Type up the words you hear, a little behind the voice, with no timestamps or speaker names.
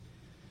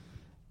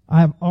I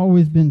have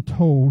always been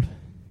told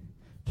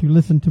to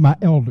listen to my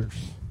elders.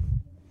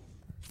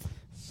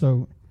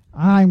 So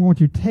I want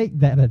to take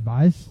that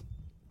advice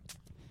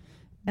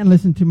and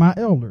listen to my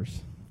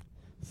elders.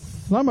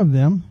 Some of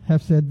them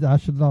have said that I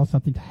should allow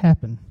something to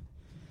happen.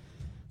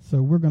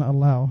 So we're going to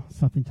allow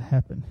something to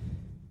happen.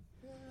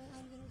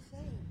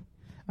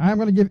 I'm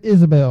going to give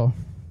Isabel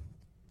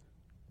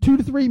 2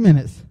 to 3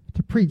 minutes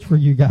to preach for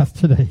you guys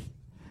today.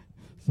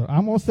 So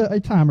I'm going to set a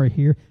timer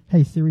here.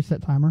 Hey, Siri,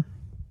 set timer.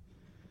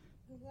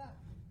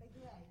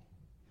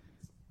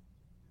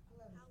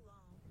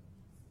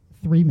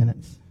 3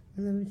 minutes.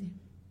 3 minutes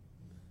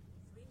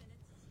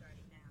starting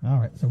now. All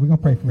right, so we're going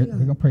to pray for it. We're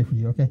going to pray for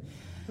you, okay?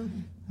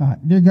 All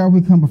right. Dear God,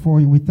 we come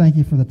before you. We thank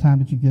you for the time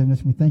that you've given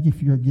us. We thank you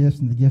for your gifts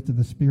and the gift of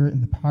the Spirit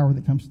and the power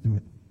that comes through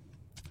it.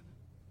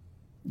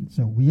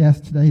 So we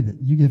ask today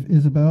that you give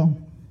Isabel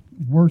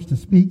words to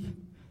speak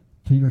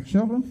to your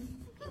children,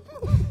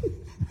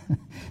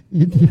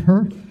 into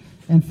her,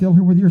 and fill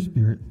her with your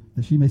Spirit,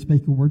 that she may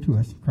speak a word to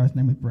us. In Christ's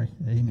name we pray.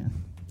 Amen.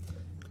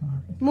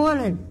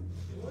 Morning.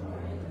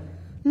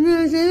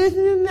 Jesus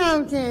in the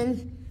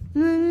mountains,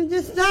 the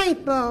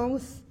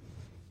disciples,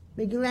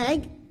 Big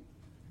Leg.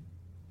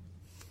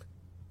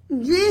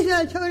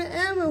 Jesus told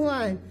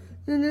everyone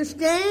to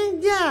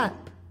stand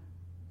up.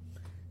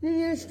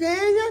 To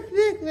stand up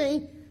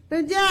quickly,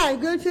 but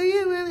Dad, go to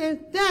your room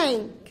and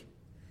thank.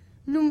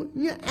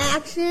 Your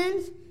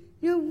actions,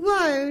 your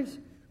words,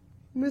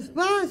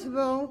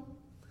 responsible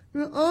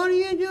for all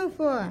you do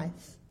for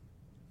us.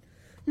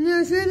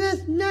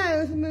 Jesus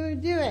knows when we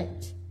do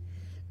it.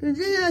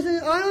 Jesus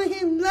is the only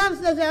He loves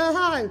us in our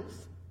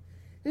hearts.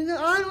 He's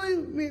the only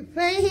we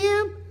pray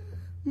Him,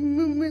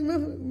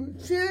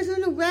 with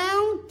children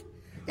around,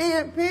 and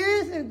our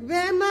parents and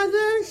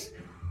grandmothers,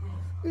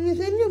 and the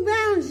things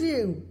around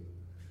you.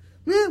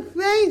 We'll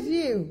praise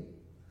you.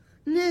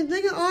 And then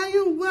think of all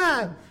your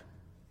love.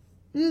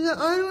 You're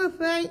the only we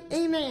pray.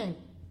 Amen.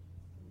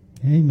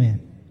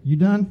 Amen. You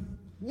done?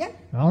 Yep.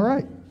 All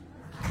right.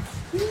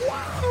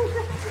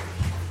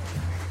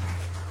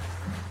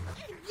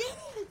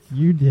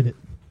 You did it.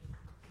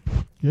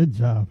 Good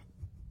job.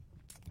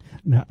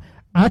 Now,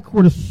 I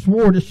could have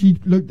swore that she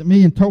looked at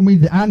me and told me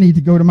that I need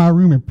to go to my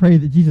room and pray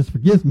that Jesus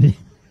forgives me.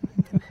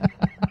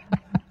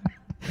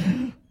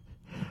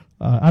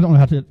 I don't know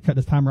how to cut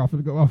this timer off.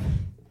 It'll go off.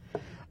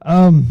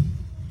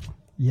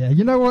 Yeah,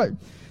 you know what?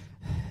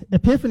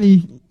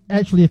 Epiphany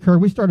actually occurred.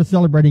 We started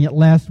celebrating it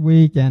last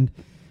week, and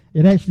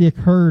it actually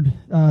occurred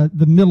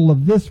the middle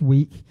of this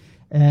week.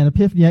 And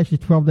Epiphany actually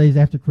 12 days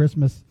after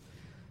Christmas.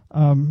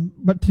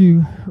 But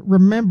to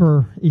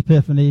remember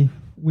Epiphany,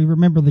 we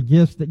remember the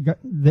gifts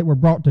that were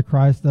brought to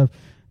Christ of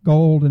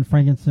gold and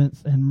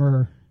frankincense and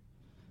myrrh.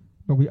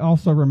 But we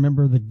also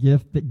remember the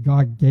gift that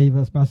God gave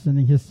us by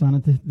sending His Son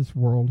into this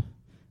world,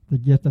 the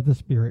gift of the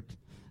Spirit.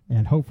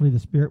 And hopefully the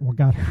Spirit will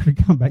guide her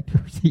to come back to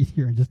her seat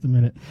here in just a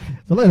minute.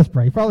 So let us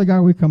pray. Father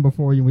God, we come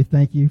before you and we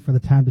thank you for the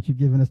time that you've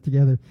given us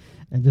together,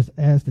 and just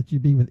ask that you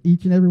be with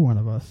each and every one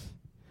of us.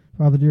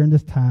 Father, during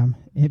this time,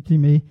 empty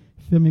me,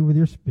 fill me with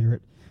your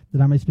Spirit,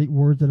 that I may speak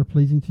words that are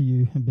pleasing to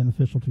you and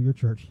beneficial to your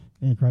church.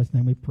 In Christ's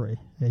name we pray.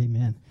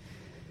 Amen.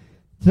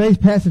 Today's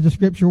passage of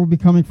Scripture will be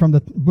coming from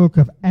the book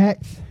of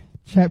Acts,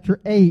 chapter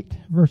 8,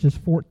 verses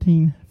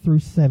 14 through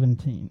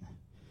 17.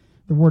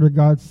 The Word of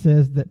God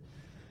says that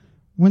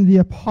when the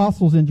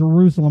apostles in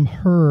Jerusalem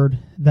heard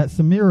that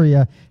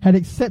Samaria had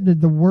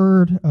accepted the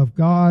word of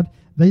God,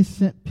 they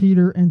sent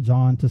Peter and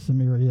John to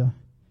Samaria.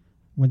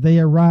 When they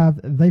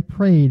arrived, they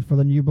prayed for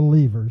the new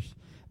believers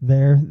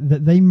there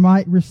that they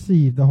might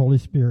receive the Holy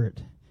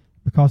Spirit,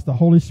 because the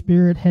Holy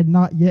Spirit had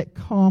not yet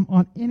come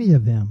on any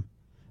of them.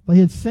 They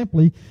had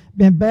simply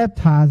been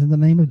baptized in the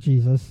name of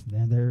Jesus.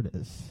 And there it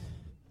is.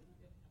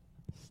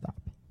 Stop.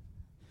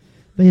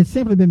 They had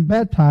simply been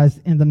baptized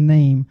in the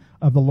name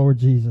of the Lord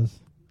Jesus.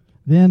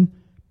 Then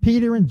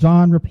Peter and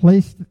John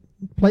placed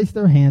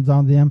their hands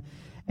on them,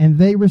 and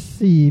they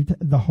received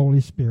the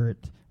Holy Spirit.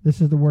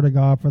 This is the word of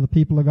God for the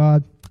people of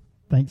God.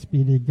 Thanks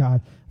be to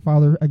God.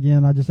 Father,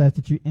 again, I just ask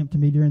that you empty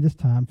me during this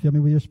time. Fill me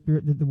with your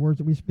Spirit, that the words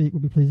that we speak will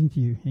be pleasing to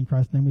you. In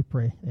Christ's name we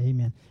pray.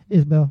 Amen.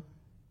 Isabel,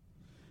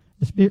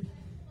 the Spirit.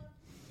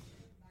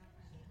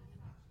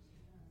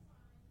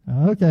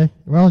 Okay.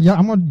 Well, yeah,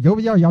 I'm going to go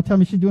with y'all. Y'all tell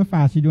me she's doing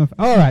fine. She's doing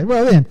fine. All right.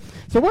 Well, then.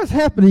 So what's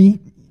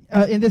happening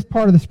in this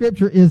part of the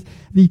Scripture is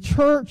the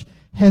church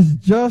has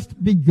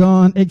just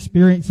begun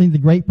experiencing the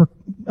great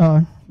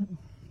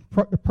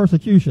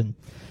persecution.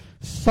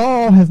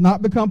 Saul has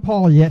not become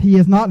Paul yet. He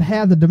has not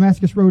had the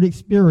Damascus Road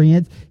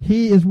experience.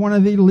 He is one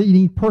of the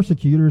leading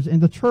persecutors in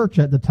the church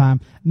at the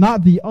time.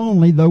 Not the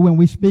only, though when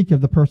we speak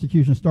of the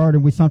persecution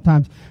starting, we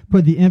sometimes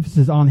put the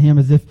emphasis on him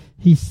as if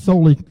he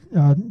solely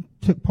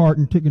took part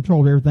and took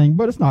control of everything,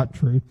 but it's not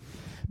true.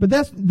 But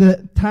that's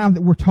the time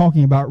that we're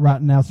talking about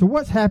right now. So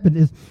what's happened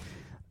is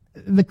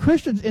the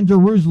Christians in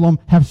Jerusalem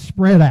have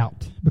spread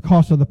out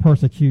because of the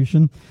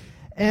persecution.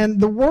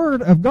 And the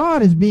word of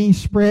God is being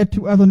spread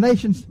to other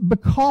nations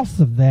because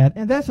of that.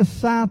 And that's a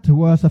sign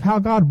to us of how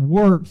God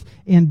works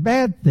in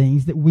bad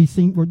things that we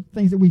see, or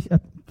things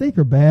think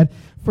are bad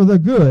for the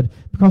good.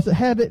 Because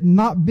had it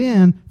not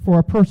been for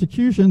a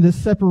persecution that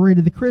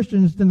separated the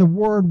Christians, then the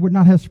word would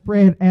not have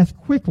spread as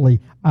quickly,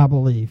 I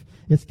believe.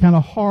 It's kind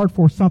of hard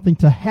for something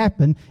to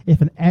happen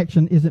if an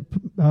action isn't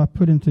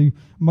put into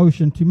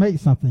motion to make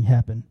something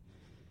happen.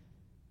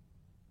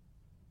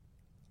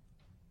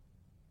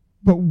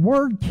 But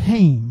word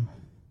came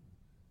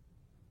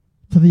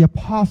to the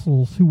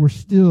apostles who were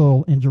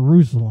still in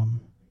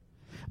Jerusalem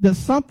that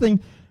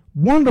something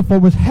wonderful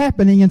was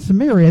happening in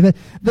Samaria, that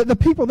the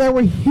people there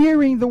were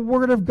hearing the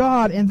word of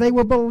God, and they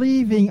were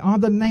believing on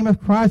the name of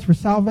Christ for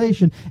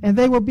salvation, and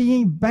they were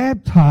being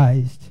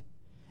baptized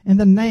in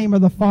the name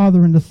of the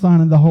Father and the Son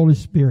and the Holy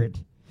Spirit.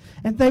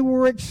 And they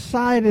were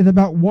excited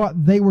about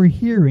what they were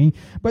hearing,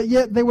 but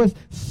yet there was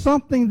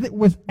something that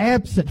was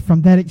absent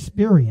from that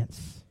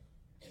experience.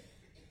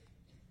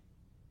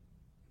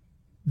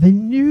 They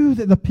knew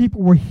that the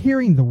people were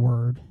hearing the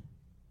word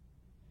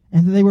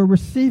and that they were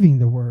receiving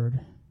the word.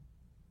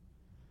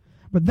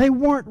 But they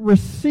weren't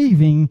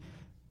receiving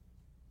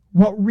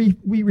what we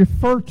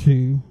refer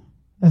to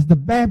as the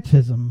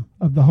baptism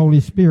of the Holy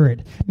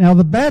Spirit. Now,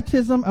 the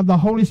baptism of the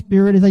Holy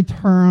Spirit is a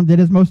term that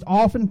is most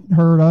often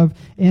heard of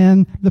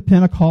in the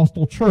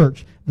Pentecostal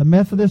church. The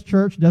Methodist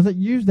church doesn't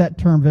use that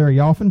term very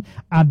often.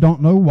 I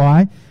don't know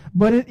why.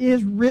 But it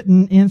is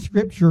written in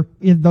Scripture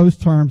in those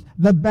terms,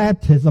 the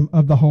baptism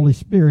of the Holy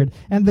Spirit.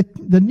 And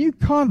the new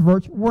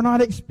converts were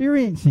not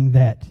experiencing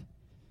that.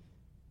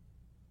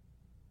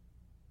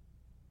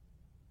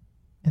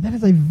 And that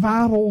is a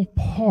vital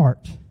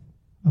part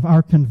of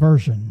our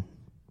conversion.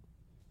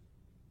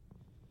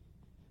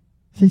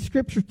 See,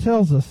 Scripture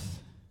tells us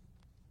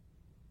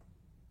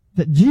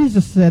that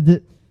Jesus said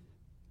that,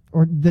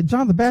 or that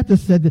John the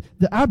Baptist said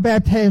that I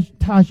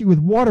baptize you with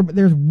water, but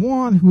there's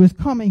one who is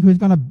coming who is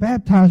going to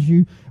baptize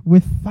you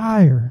with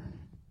fire.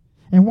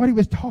 And what he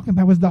was talking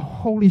about was the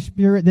Holy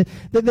Spirit, that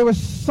there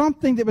was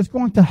something that was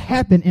going to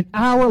happen in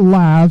our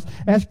lives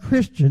as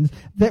Christians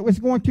that was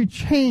going to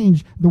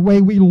change the way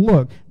we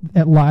look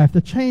at life,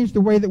 to change the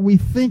way that we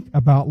think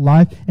about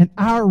life and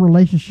our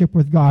relationship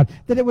with God,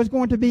 that it was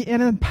going to be an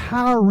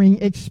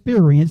empowering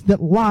experience, that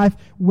life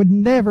would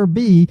never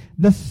be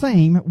the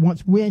same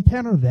once we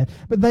encounter that.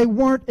 But they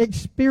weren't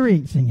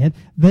experiencing it.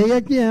 They,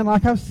 again,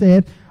 like I've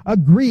said,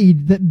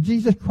 agreed that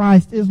Jesus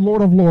Christ is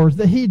Lord of Lords,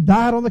 that He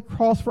died on the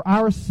cross for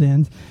our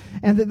sins,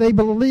 and that they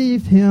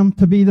believed Him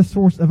to be the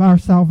source of our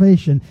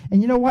salvation.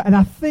 And you know what? And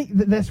I think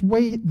that that's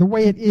the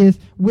way it is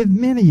with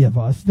many of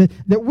us,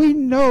 that we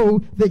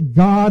know that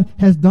God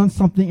has done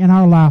something in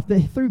our life,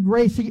 that through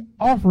grace He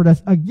offered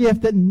us a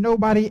gift that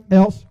nobody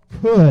else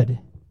could.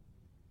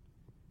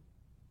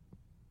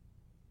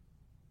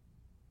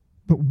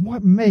 But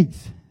what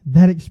makes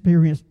that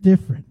experience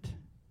different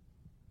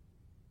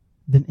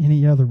than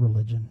any other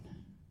religion?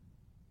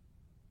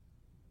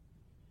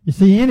 You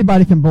see,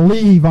 anybody can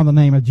believe on the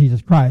name of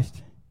Jesus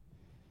Christ.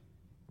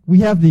 We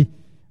have the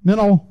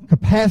mental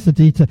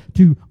capacity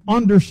to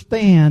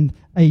understand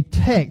a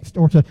text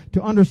or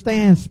to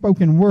understand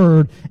spoken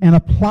word and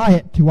apply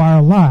it to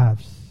our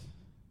lives.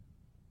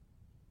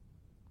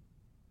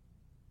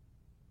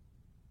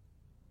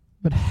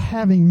 But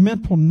having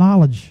mental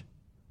knowledge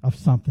of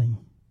something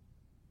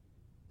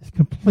is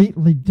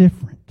completely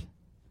different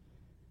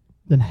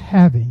than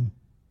having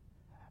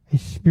a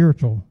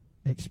spiritual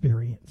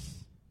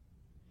experience.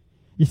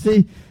 You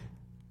see,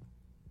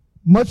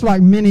 much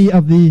like many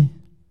of the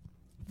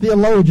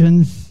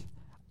theologians,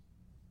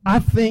 I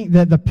think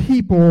that the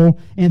people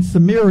in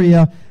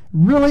Samaria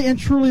really and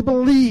truly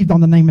believed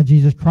on the name of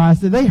Jesus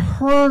Christ, that they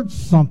heard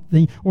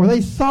something or they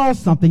saw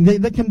something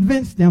that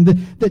convinced them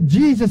that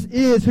Jesus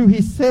is who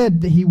He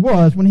said that He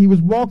was when He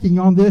was walking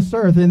on this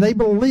earth. And they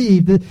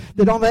believed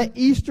that on that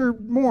Easter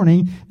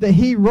morning that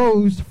He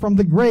rose from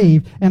the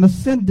grave and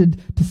ascended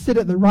to sit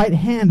at the right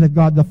hand of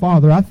God the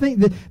Father. I think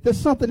that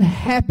something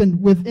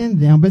happened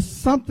within them, but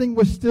something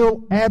was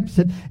still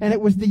absent, and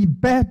it was the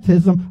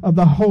baptism of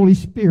the Holy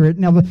Spirit.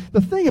 Now,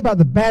 the thing about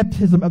the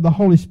baptism of the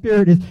Holy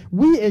Spirit is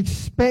we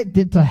expect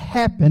it to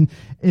happen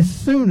as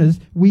soon as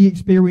we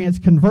experience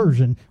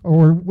conversion,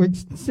 or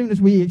as soon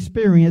as we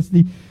experience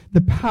the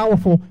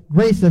powerful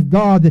grace of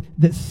God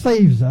that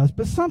saves us.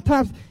 But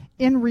sometimes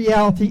in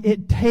reality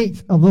it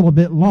takes a little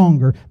bit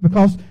longer,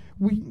 because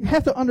we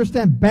have to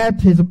understand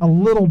baptism a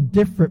little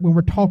different when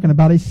we're talking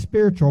about a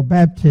spiritual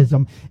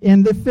baptism.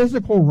 In the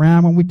physical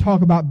realm, when we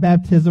talk about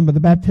baptism, or the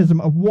baptism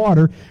of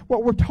water,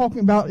 what we're talking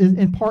about is,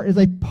 in part, is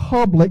a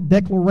public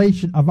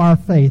declaration of our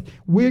faith.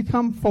 We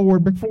come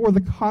forward before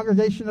the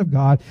congregation of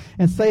God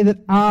and say that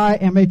I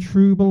am a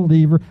true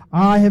believer.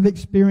 I have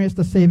experienced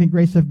the saving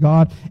grace of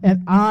God,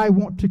 and I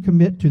want to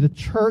commit to the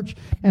church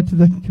and to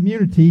the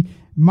community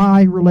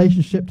my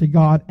relationship to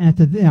God and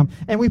to them.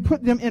 And we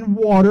put them in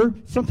water.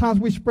 Sometimes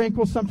we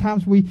sprinkle,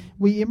 sometimes we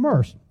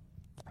immerse.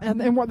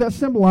 And what that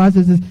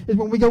symbolizes is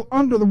when we go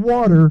under the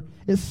water,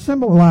 it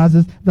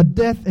symbolizes the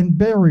death and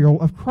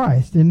burial of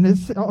Christ. In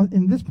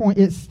this point,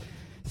 it's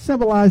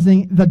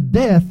symbolizing the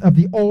death of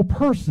the old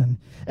person.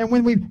 And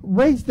when we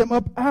raise them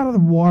up out of the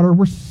water,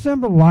 we're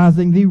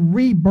symbolizing the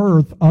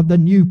rebirth of the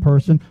new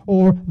person,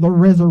 or the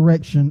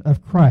resurrection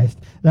of Christ.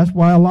 That's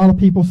why a lot of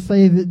people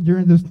say that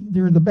during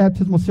the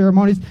baptismal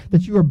ceremonies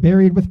that you are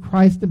buried with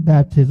Christ in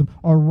baptism,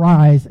 or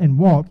rise and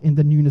walk in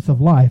the newness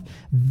of life.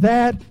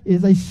 That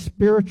is a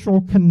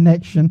spiritual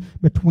connection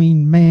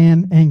between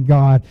man and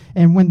God.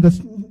 And when the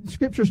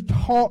Scriptures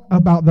talk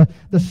about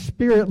the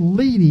Spirit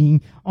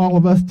leading all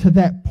of us to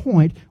that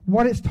point,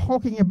 what it's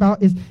talking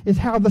about is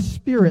how the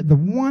Spirit,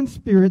 the one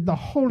Spirit, the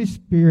Holy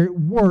Spirit,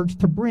 works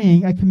to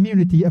bring a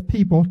community of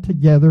people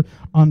together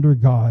under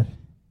God.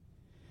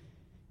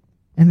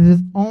 And it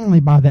is only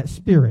by that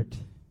Spirit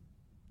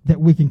that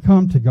we can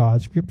come to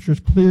God. Scripture is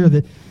clear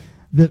that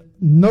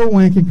no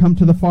one can come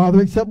to the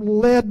Father except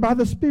led by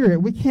the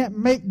Spirit. We can't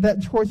make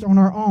that choice on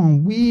our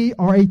own. We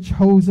are a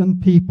chosen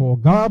people.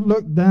 God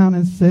looked down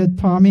and said,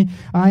 Tommy,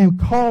 I am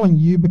calling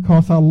you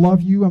because I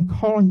love you. I'm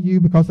calling you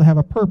because I have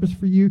a purpose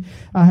for you.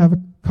 I have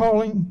a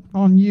calling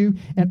on you,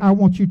 and I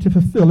want you to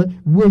fulfill it.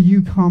 Will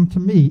you come to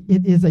me?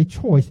 It is a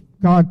choice.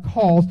 God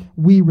calls,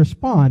 we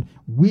respond.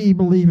 We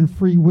believe in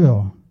free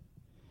will.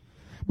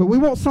 But we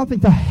want something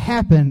to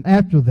happen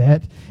after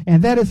that,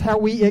 and that is how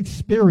we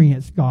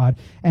experience God.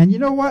 And you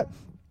know what?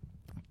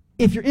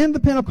 If you're in the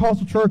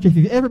Pentecostal church, if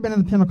you've ever been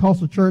in the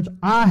Pentecostal church,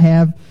 I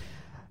have,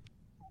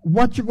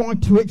 what you're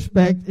going to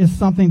expect is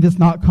something that's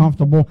not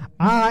comfortable.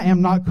 I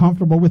am not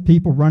comfortable with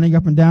people running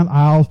up and down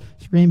aisles,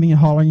 screaming and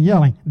hollering and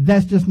yelling.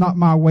 That's just not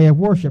my way of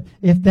worship.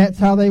 If that's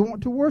how they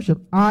want to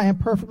worship, I am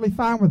perfectly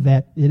fine with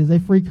that. It is a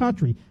free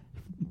country.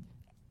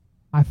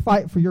 I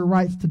fight for your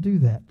rights to do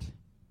that.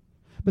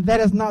 But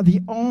that is not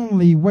the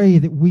only way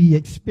that we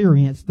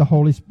experience the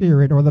Holy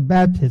Spirit or the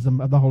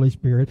baptism of the Holy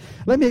Spirit.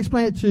 Let me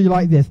explain it to you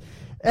like this.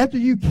 After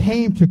you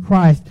came to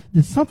Christ,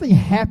 did something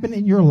happen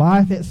in your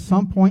life at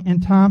some point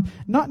in time?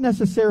 Not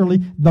necessarily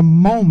the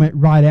moment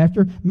right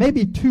after,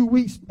 maybe 2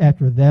 weeks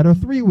after that, or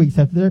 3 weeks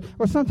after that,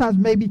 or sometimes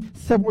maybe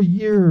several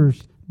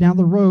years down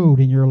the road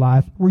in your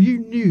life where you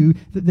knew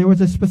that there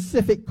was a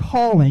specific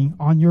calling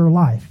on your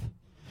life.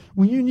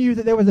 When you knew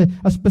that there was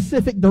a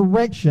specific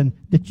direction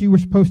that you were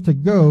supposed to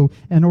go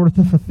in order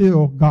to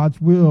fulfill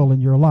God's will in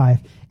your life.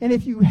 And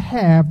if you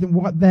have, then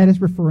what that is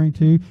referring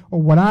to,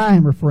 or what I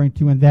am referring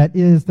to, and that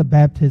is the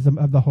baptism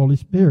of the Holy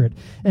Spirit.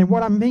 And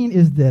what I mean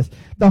is this: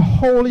 the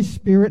Holy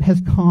Spirit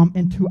has come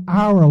into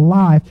our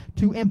life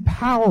to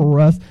empower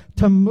us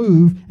to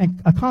move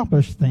and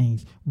accomplish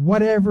things,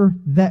 whatever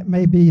that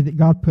may be that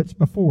God puts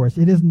before us.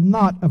 It is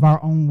not of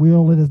our own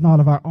will. It is not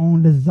of our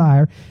own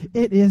desire.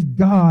 It is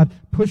God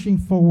pushing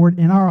forward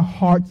in our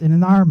hearts and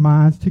in our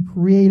minds to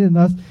create in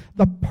us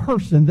the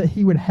person that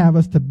He would have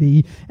us to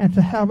be, and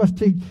to have us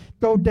to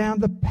go down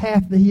the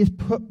path that He has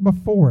put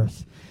before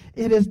us.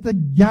 It is the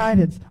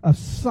guidance of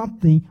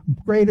something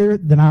greater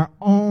than our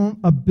own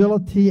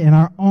ability and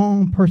our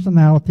own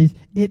personalities.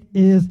 It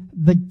is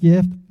the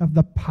gift of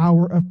the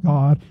power of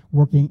God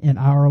working in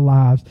our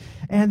lives.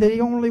 And the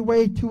only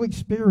way to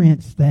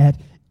experience that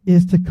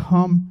is to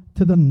come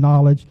to the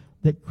knowledge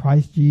that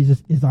Christ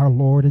Jesus is our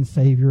Lord and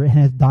Savior and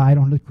has died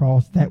on the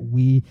cross that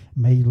we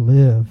may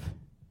live.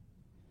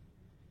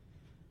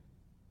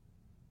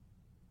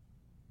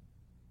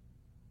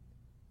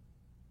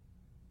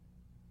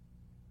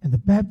 And the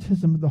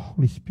baptism of the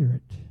Holy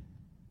Spirit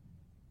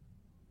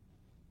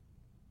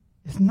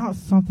is not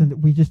something that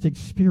we just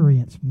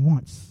experience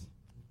once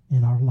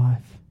in our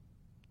life.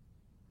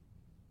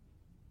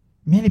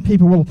 Many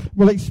people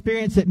will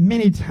experience it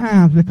many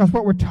times, because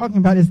what we're talking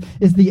about is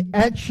the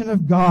action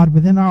of God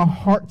within our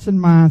hearts and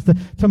minds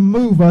to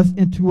move us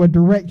into a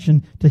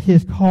direction to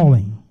His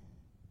calling.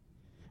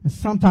 And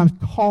sometimes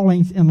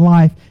callings in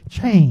life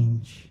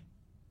change.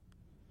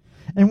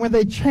 And when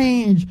they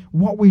change,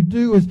 what we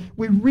do is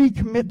we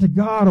recommit to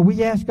God, or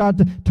we ask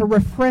God to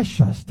refresh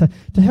us,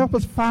 to help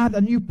us find a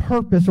new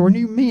purpose or a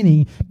new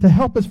meaning, to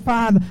help us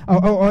find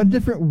a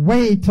different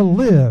way to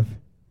live.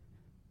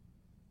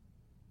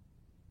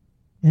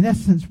 In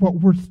essence, what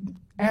we're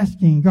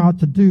asking God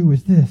to do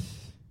is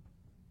this: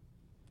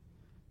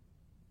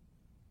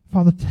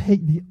 Father,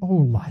 take the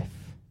old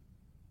life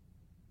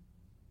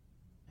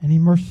and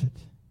immerse it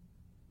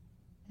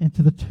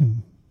into the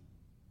tomb,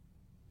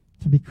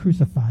 to be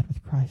crucified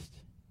with Christ.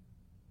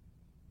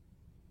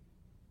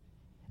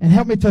 And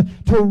help me to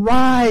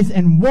rise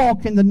and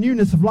walk in the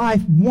newness of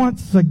life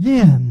once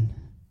again.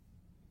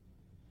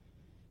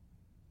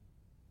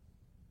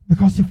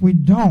 Because if we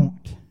don't,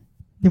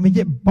 then we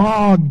get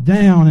bogged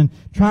down in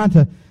trying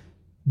to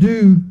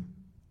do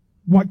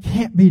what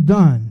can't be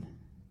done.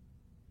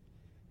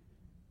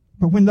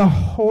 But when the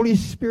Holy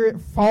Spirit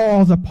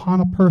falls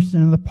upon a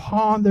person and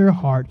upon their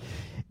heart,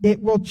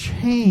 it will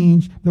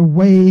change the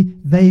way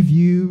they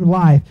view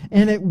life.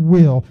 And it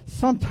will.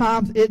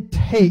 Sometimes it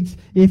takes,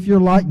 if you're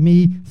like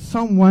me,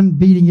 someone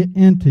beating it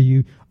into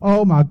you.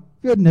 Oh my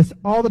goodness,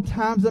 all the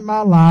times in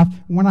my life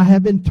when I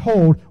have been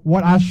told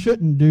what I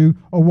shouldn't do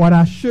or what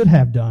I should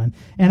have done,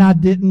 and I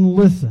didn't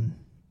listen.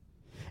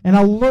 And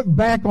I look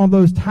back on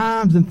those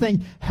times and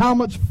think how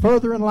much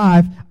further in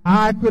life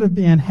I could have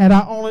been had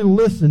I only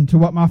listened to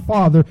what my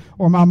father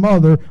or my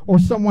mother or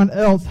someone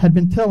else had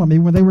been telling me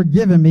when they were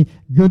giving me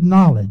good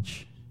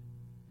knowledge.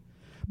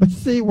 But you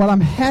see, what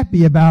I'm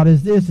happy about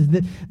is this, is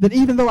that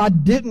even though I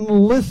didn't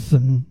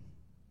listen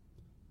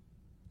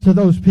to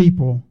those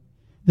people,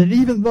 that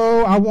even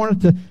though I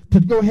wanted to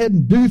go ahead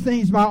and do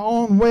things my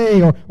own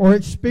way or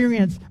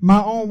experience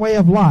my own way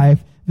of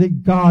life,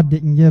 that God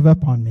didn't give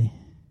up on me.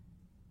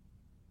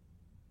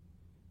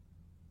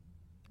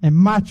 And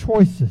my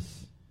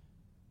choices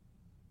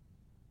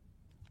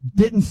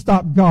didn't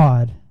stop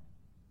God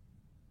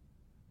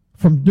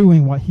from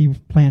doing what He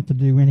planned to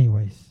do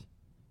anyways.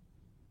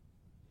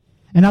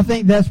 And I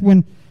think that's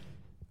when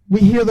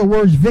we hear the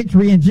words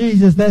victory in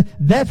Jesus,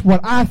 that's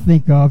what I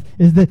think of,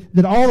 is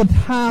that all the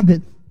time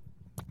that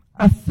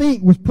I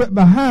think was put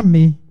behind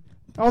me,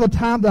 all the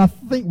time that I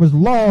think was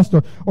lost,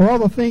 or all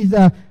the things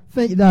that I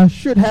think that I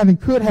should have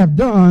and could have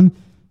done,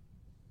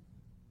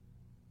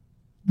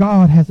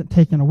 God hasn't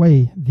taken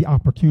away the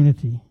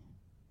opportunity.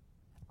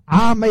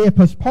 I may have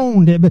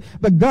postponed it,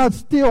 but God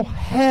still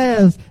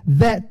has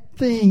that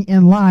thing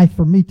in life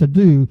for me to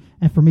do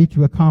and for me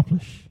to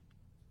accomplish.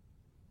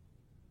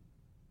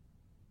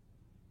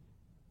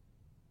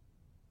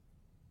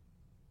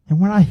 And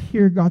when I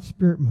hear God's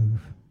Spirit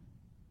move,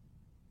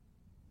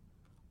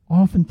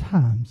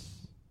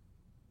 oftentimes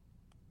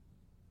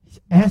He's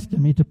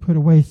asking me to put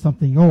away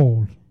something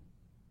old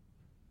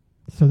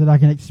so that I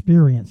can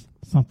experience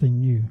something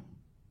new.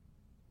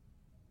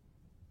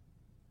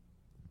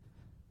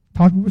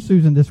 Talking with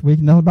Susan this week,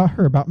 not about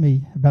her, about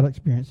me, about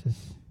experiences.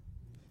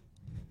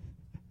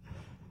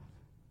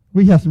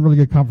 We have some really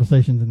good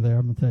conversations in there,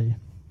 I'm going to tell you.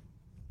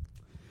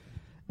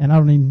 And I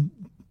don't even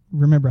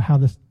remember how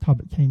this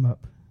topic came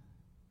up.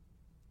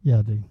 Yeah,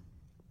 I do.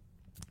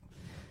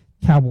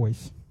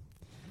 Cowboys.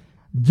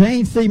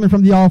 Jane Seaman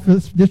from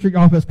the district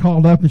office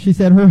called up, and she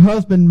said her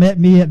husband met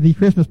me at the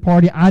Christmas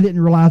party. I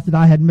didn't realize that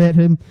I had met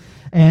him.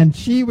 And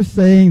she was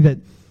saying that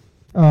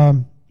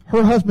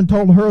her husband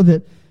told her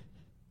that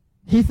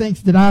he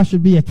thinks that I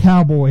should be a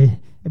cowboy.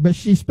 But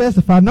she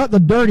specified, not the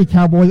dirty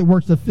cowboy that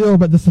works the field,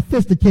 but the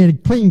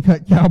sophisticated,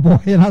 clean-cut cowboy.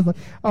 And I was like,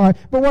 all right.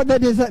 But what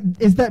that is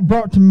that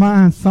brought to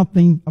mind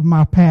something of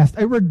my past.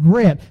 A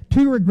regret.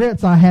 2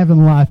 regrets I have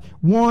in life.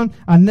 One,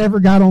 I never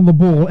got on the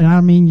bull. And I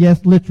mean,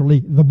 yes,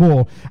 literally, the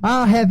bull.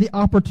 I had the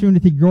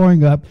opportunity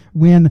growing up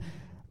when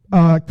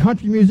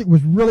country music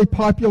was really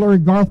popular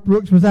and Garth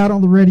Brooks was out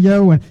on the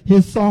radio and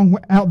his song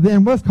out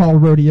then was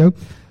called Rodeo.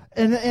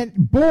 And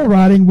bull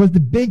riding was the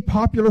big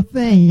popular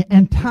thing,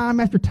 and time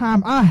after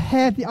time I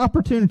had the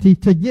opportunity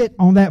to get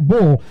on that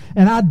bull,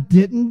 and I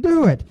didn't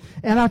do it.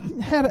 And I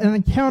had an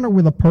encounter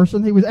with a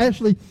person who was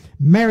actually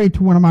married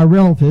to one of my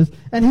relatives,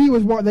 and he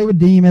was what they would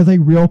deem as a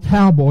real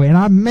cowboy. And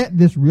I met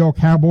this real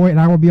cowboy, and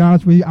I will be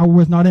honest with you, I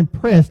was not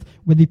impressed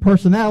with the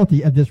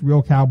personality of this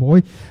real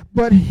cowboy,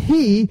 but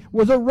he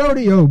was a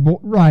rodeo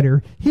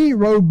rider. He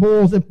rode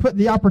bulls and put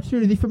the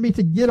opportunity for me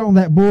to get on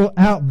that bull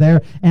out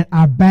there, and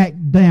I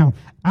backed down.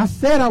 I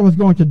said I was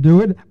going to do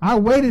it. I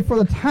waited for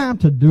the time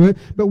to do it,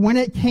 but when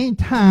it came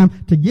time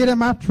to get in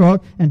my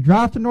truck and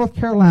drive to North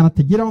Carolina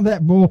to get on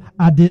that bull,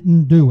 I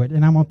didn't do it.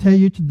 And I'm going to tell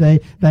you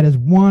today, that is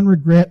one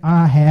regret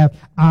I have.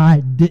 I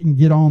didn't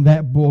get on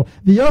that bull.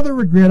 The other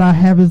regret I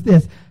have is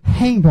this: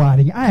 hang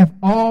gliding. I have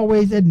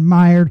always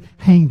admired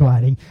hang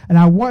gliding. And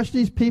I watch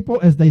these people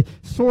as they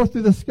soar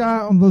through the sky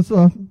on those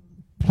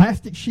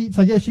plastic sheets,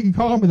 I guess you could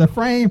call them, with a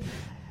frame.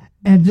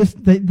 And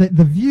just the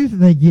views that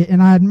they get,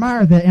 and I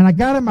admire that. And I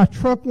got in my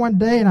truck one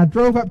day, and I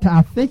drove up to,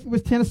 I think it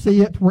was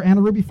Tennessee, up to where Anna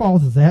Ruby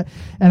Falls is at.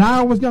 And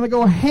I was going to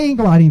go hang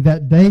gliding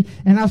that day.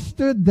 And I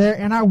stood there,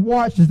 and I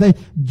watched as they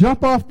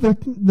jump off the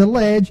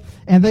ledge,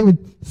 and they would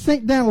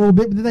sink down a little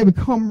bit, but then they would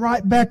come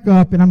right back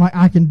up. And I'm like,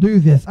 I can do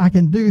this. I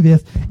can do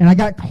this. And I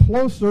got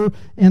closer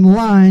in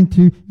line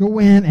to go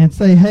in and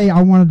say, hey,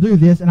 I want to do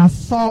this. And I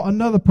saw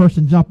another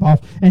person jump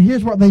off. And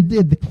here's what they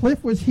did. The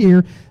cliff was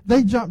here.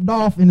 They jumped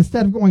off, and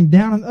instead of going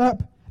down and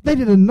up, they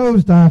did a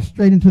nosedive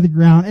straight into the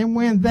ground. And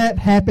when that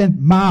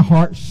happened, my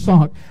heart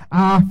sunk.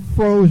 I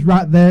froze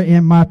right there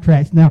in my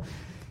tracks. Now,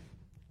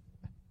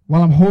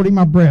 while I'm holding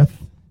my breath,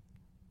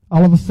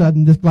 all of a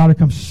sudden, this glider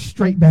comes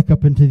straight back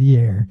up into the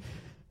air.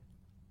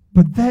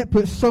 But that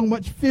put so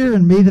much fear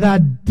in me that I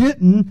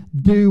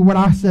didn't do what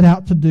I set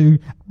out to do.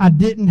 I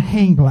didn't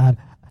hang glide.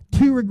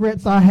 2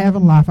 regrets I have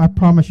in life, I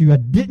promise you. I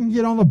didn't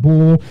get on the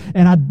bull,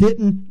 and I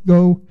didn't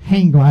go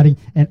hang gliding,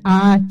 and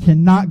I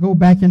cannot go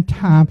back in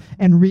time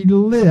and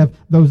relive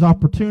those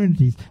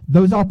opportunities.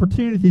 Those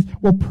opportunities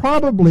will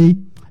probably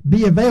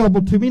be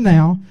available to me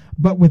now,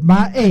 But with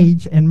my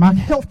age and my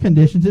health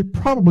conditions, it's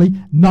probably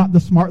not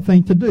the smart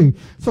thing to do.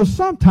 So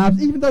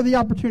sometimes, even though the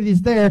opportunity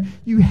is there,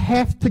 you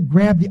have to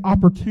grab the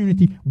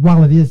opportunity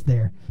while it is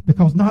there.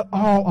 Because not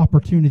all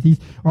opportunities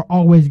are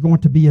always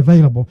going to be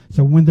available.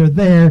 So when they're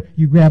there,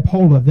 you grab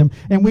hold of them.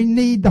 And we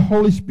need the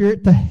Holy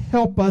Spirit to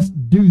help us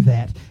do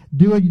that.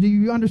 Do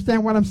you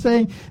understand what I'm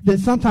saying? That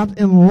sometimes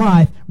in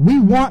life, we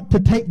want to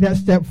take that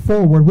step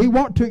forward. We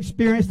want to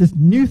experience this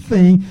new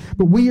thing,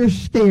 but we are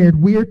scared.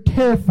 We are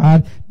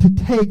terrified to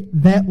take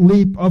that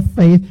leap of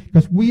faith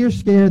because we are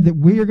scared that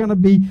we are going to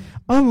be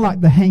unlike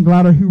the hang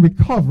glider who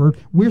recovered.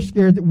 We're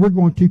scared that we're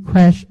going to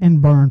crash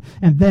and burn.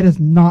 And that is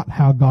not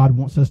how God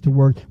wants us to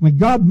work. When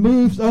God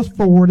moves us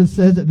forward and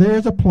says that there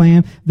is a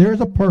plan, there is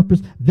a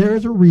purpose, there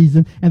is a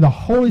reason, and the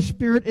Holy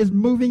Spirit is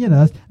moving in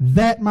us,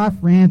 that, my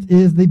friends,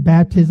 is the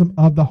baptism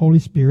of the Holy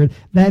Spirit.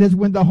 That is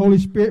when the Holy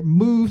Spirit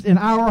moves in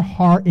our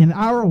heart, in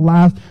our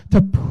lives,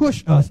 to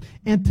push us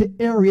into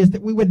areas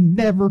that we would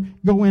never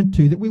go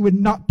into, that we would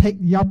not take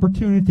the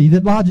opportunity,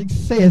 that logic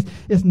says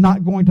it's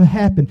not going to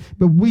happen.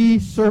 But we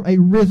serve a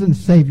risen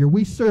Savior.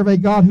 We serve a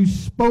God who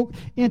spoke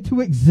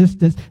into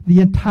existence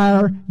the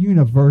entire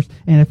universe.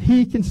 And if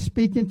He can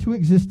speak into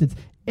existence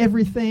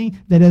everything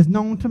that is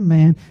known to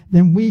man,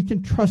 then we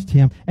can trust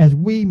Him as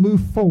we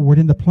move forward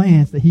in the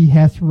plans that He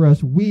has for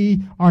us.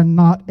 We are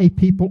not a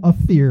people of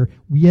fear.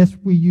 Yes,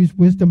 we use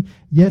wisdom.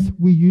 Yes,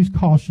 we use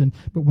caution.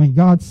 But when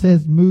God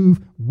says move,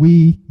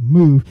 we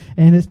move.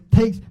 And it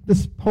takes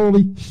the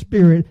Holy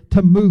Spirit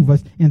to move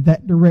us in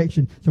that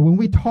direction. So when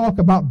we talk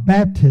about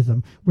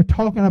baptism, we're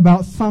talking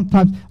about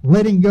sometimes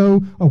letting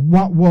go of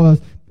what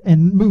was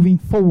and moving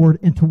forward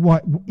into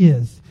what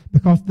is.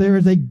 Because there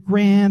is a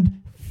grand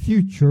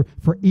future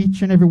for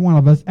each and every one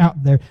of us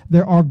out there.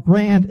 There are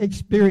grand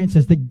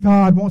experiences that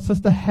God wants us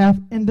to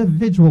have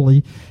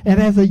individually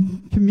and as a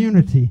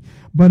community.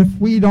 But if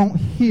we don't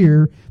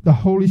hear the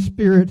Holy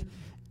Spirit,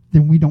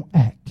 then we don't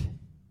act.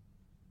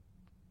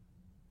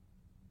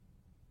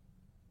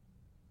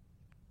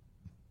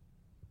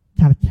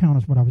 Kind of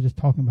counters what I was just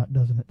talking about,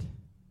 doesn't it?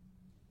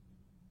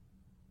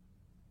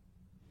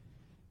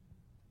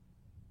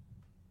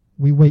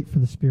 We wait for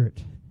the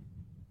Spirit.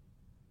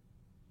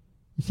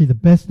 You see, the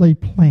best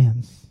laid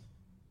plans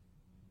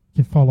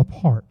can fall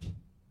apart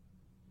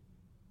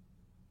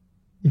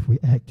if we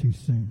act too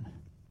soon.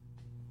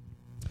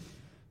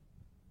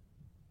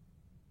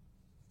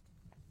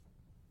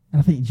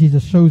 And I think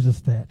Jesus shows us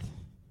that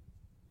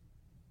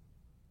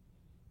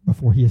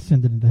before He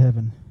ascended into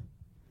heaven.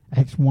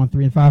 Acts 1,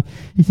 3, and 5.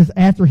 He says,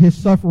 after His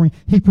suffering,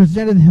 He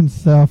presented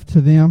Himself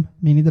to them,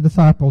 meaning the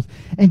disciples,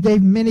 and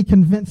gave many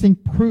convincing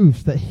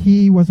proofs that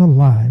He was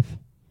alive.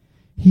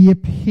 He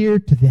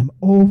appeared to them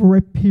over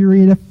a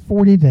period of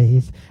 40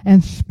 days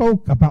and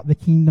spoke about the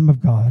kingdom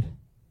of God.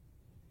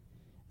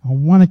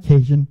 On one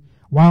occasion,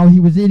 while He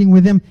was eating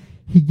with them,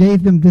 He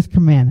gave them this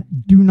command: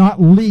 do not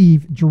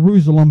leave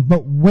Jerusalem,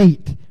 but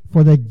wait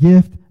for the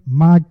gift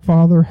my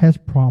Father has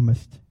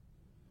promised,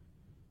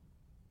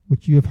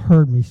 which you have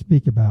heard me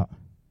speak about.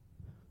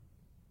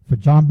 For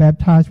John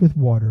baptized with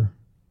water,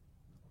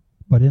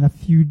 but in a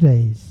few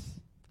days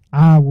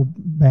I will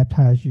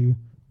baptize you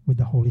with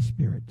the Holy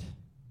Spirit.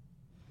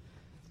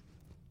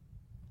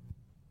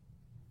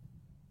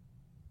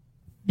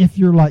 If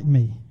you're like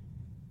me,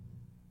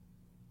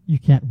 you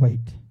can't wait.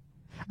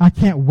 I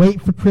can't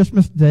wait for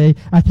Christmas Day.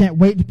 I can't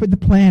wait to put the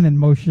plan in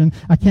motion.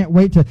 I can't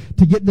wait to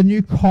get the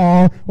new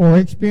car or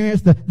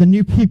experience the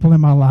new people in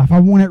my life. I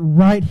want it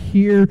right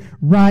here,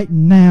 right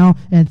now.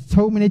 And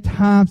so many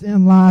times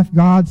in life,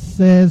 God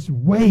says,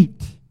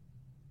 wait.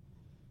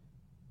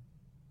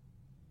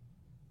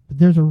 But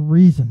there's a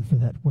reason for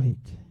that wait.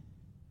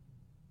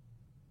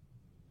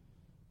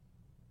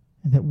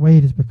 And that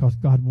wait is because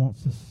God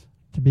wants us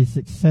to be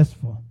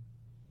successful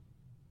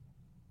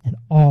in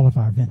all of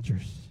our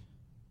ventures.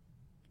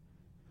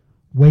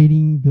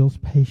 Waiting builds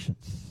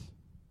patience.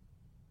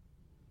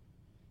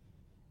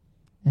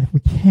 And if we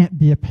can't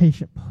be a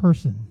patient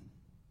person,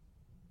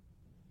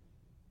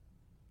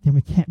 then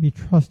we can't be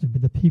trusted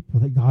with the people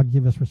that God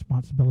gives us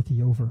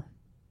responsibility over.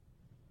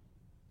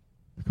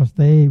 Because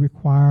they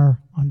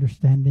require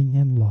understanding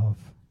and love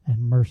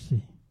and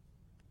mercy.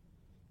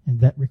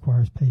 And that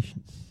requires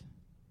patience.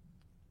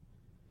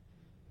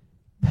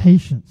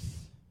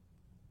 Patience,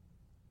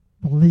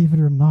 believe it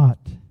or not,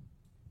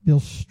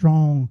 builds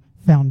strong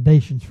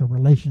foundations for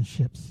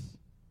relationships.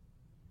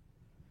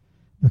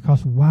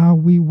 Because while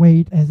we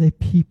wait as a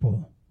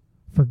people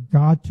for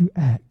God to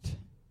act,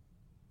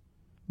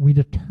 we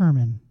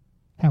determine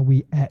how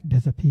we act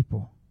as a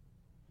people.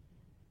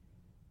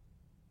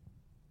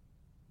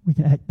 We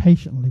can act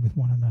patiently with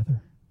one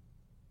another,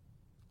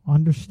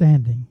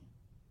 understanding,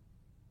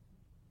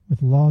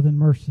 with love and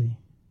mercy.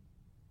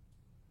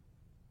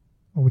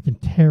 Or we can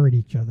tear at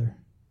each other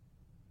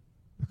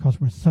because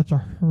we're in such a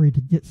hurry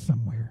to get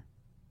somewhere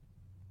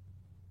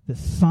that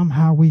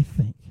somehow we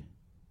think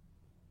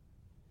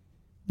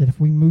that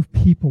if we move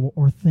people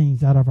or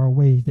things out of our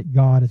ways, that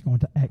God is going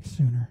to act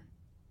sooner.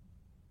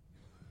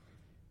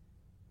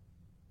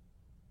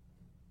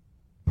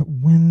 But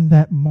when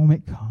that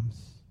moment comes,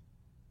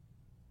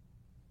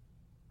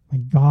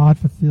 when God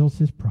fulfills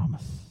his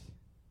promise,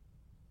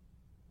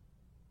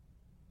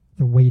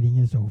 the waiting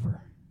is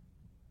over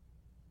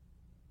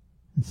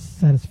and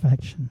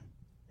satisfaction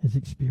is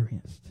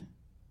experienced.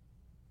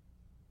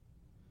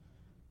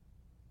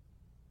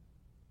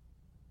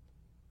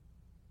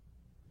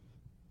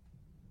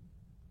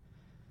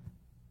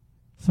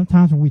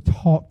 Sometimes when we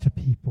talk to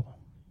people,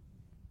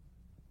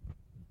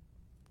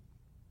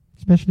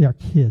 especially our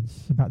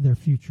kids, about their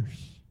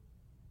futures,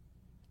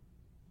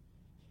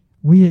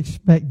 we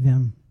expect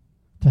them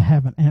to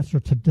have an answer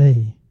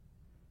today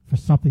for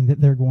something that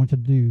they're going to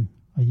do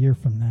a year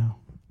from now.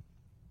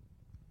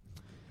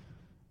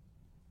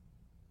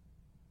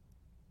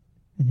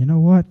 And you know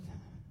what?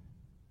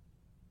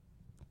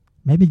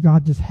 Maybe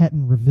God just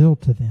hadn't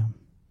revealed to them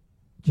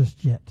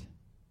just yet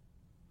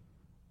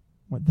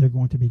what they're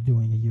going to be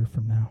doing a year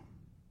from now.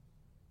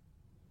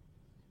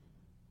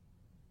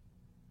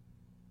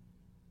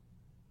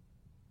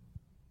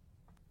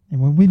 And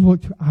when we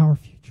look to our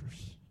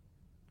futures,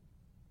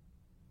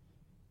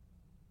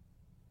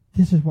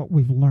 this is what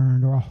we've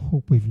learned, or I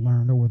hope we've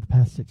learned over the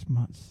past 6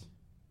 months.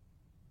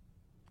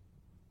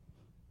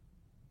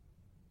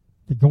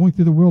 That going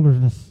through the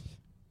wilderness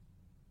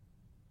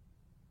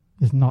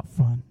is not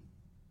fun.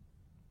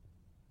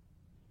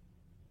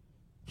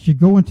 You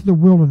go into the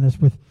wilderness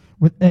with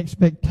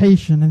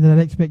expectation, and that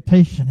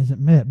expectation isn't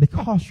met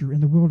because you're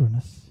in the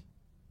wilderness.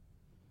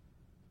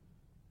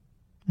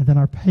 And then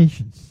our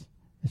patience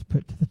is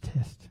put to the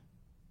test.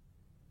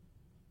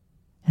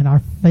 And our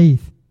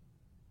faith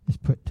is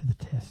put to the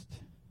test.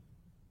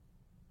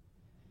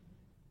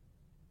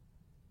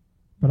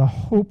 But I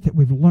hope that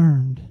we've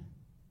learned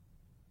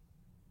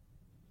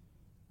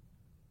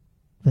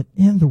that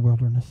in the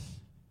wilderness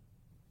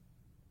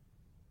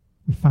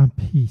we find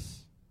peace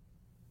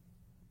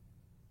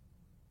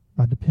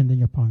by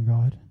depending upon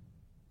God.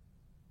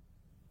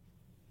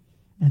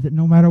 And that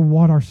no matter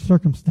what our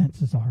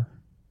circumstances are,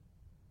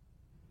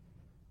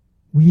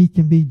 we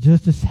can be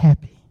just as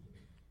happy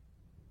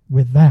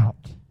without,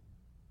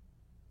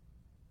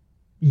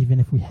 even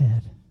if we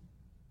had.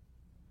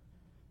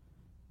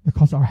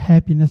 Because our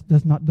happiness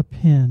does not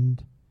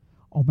depend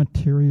on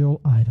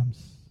material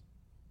items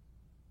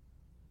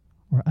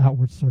or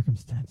outward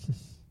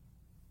circumstances.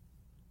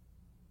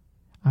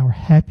 Our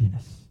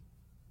happiness,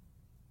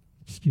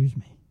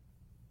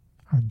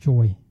 our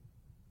joy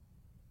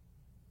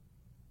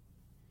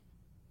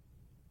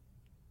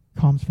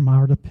comes from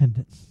our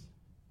dependence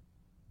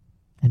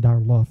and our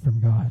love from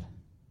God.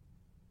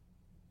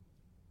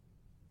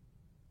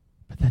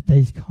 But that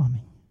day's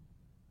coming.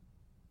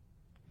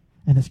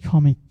 And it's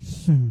coming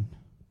soon.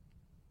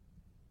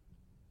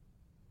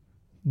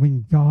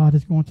 When God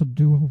is going to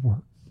do a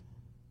work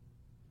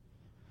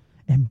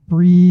and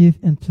breathe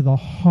into the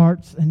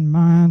hearts and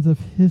minds of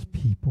his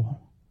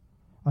people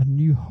a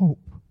new hope,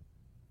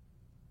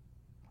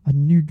 a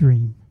new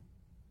dream,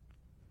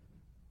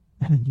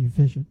 and a new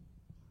vision.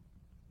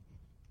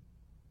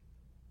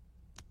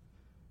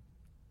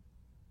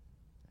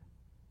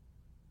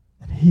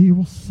 And he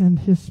will send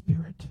his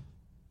Spirit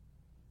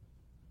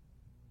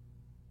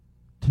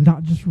to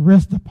not just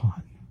rest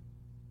upon,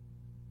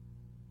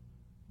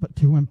 but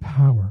to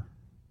empower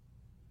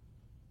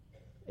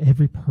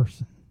every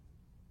person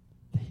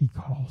that he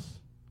calls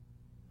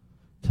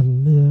to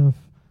live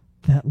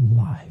that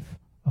life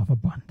of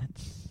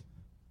abundance.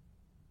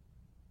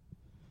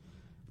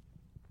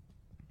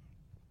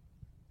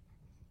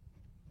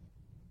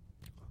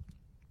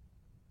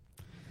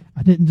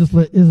 I didn't just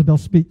let Isabel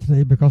speak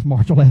today because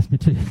Marshall asked me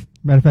to.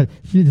 Matter of fact,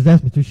 she just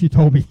asked me to. She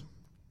told me.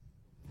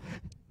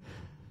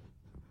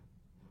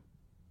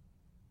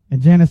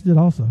 And Janice did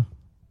also.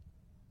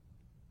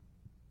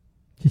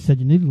 She said,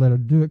 you need to let her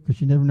do it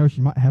because you never know,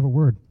 she might have a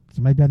word.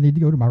 So maybe I need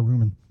to go to my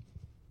room and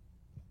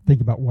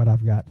think about what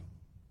I've got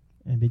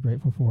and be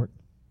grateful for it.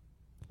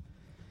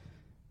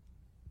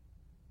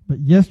 But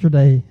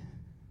yesterday,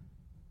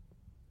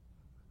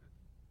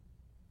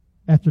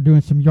 after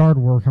doing some yard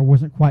work, I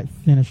wasn't quite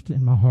finished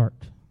in my heart.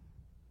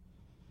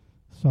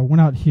 So I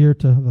went out here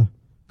to the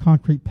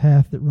concrete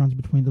path that runs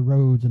between the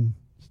roads and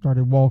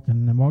started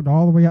walking and walked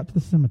all the way out to the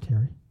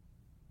cemetery.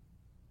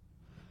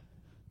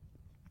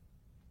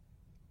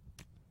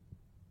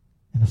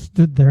 And I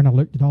stood there and I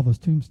looked at all those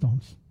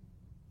tombstones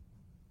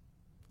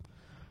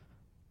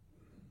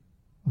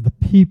of the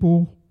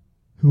people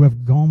who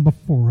have gone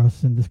before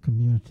us in this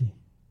community,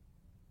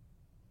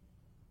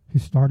 who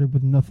started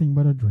with nothing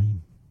but a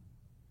dream,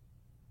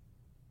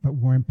 but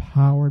were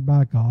empowered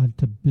by God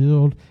to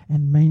build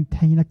and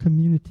maintain a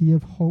community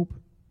of hope,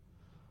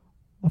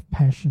 of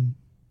passion,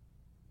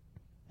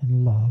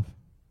 and love,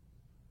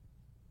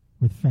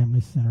 with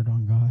families centered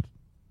on God.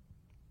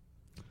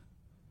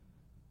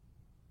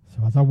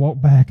 So as I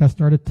walked back, I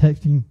started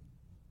texting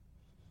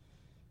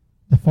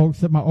the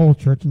folks at my old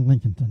church in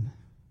Lincolnton.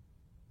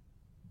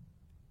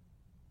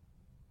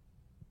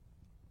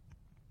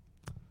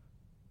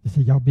 They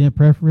said, y'all be in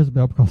prayer for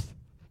Isabel because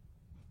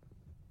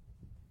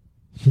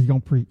she's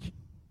going to preach.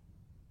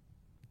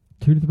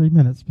 2 to 3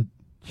 minutes, but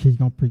she's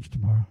going to preach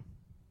tomorrow.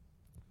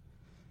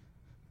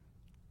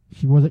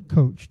 She wasn't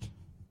coached,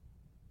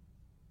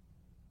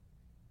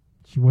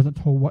 She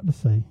wasn't told what to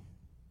say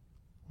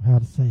or how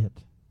to say it.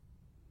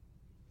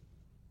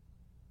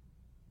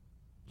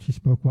 She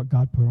spoke what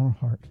God put on her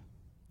heart.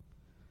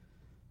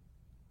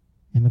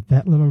 And if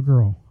that little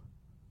girl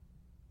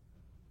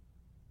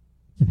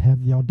can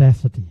have the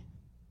audacity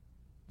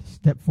to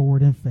step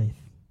forward in faith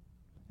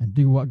and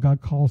do what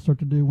God calls her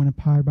to do when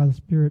empowered by the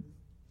Spirit,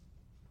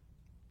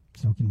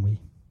 so can we.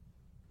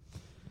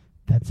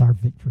 That's our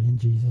victory in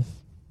Jesus.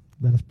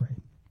 Let us pray.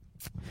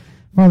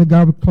 Father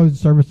God, we close the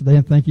service today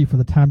and thank you for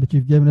the time that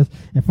you've given us.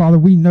 And Father,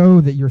 we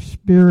know that your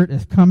Spirit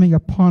is coming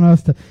upon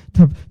us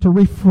to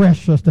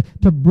refresh us,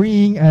 to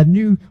bring a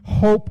new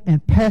hope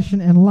and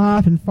passion and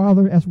life. And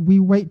Father, as we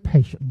wait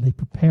patiently,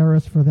 prepare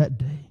us for that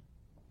day.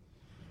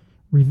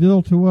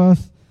 Reveal to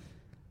us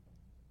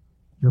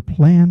your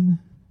plan,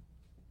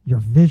 your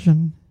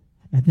vision,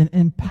 and then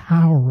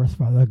empower us,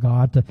 Father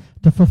God,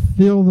 to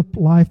fulfill the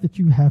life that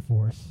you have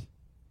for us,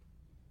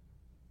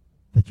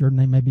 that your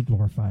name may be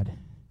glorified.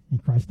 In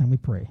Christ's name we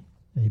pray.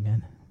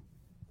 Amen.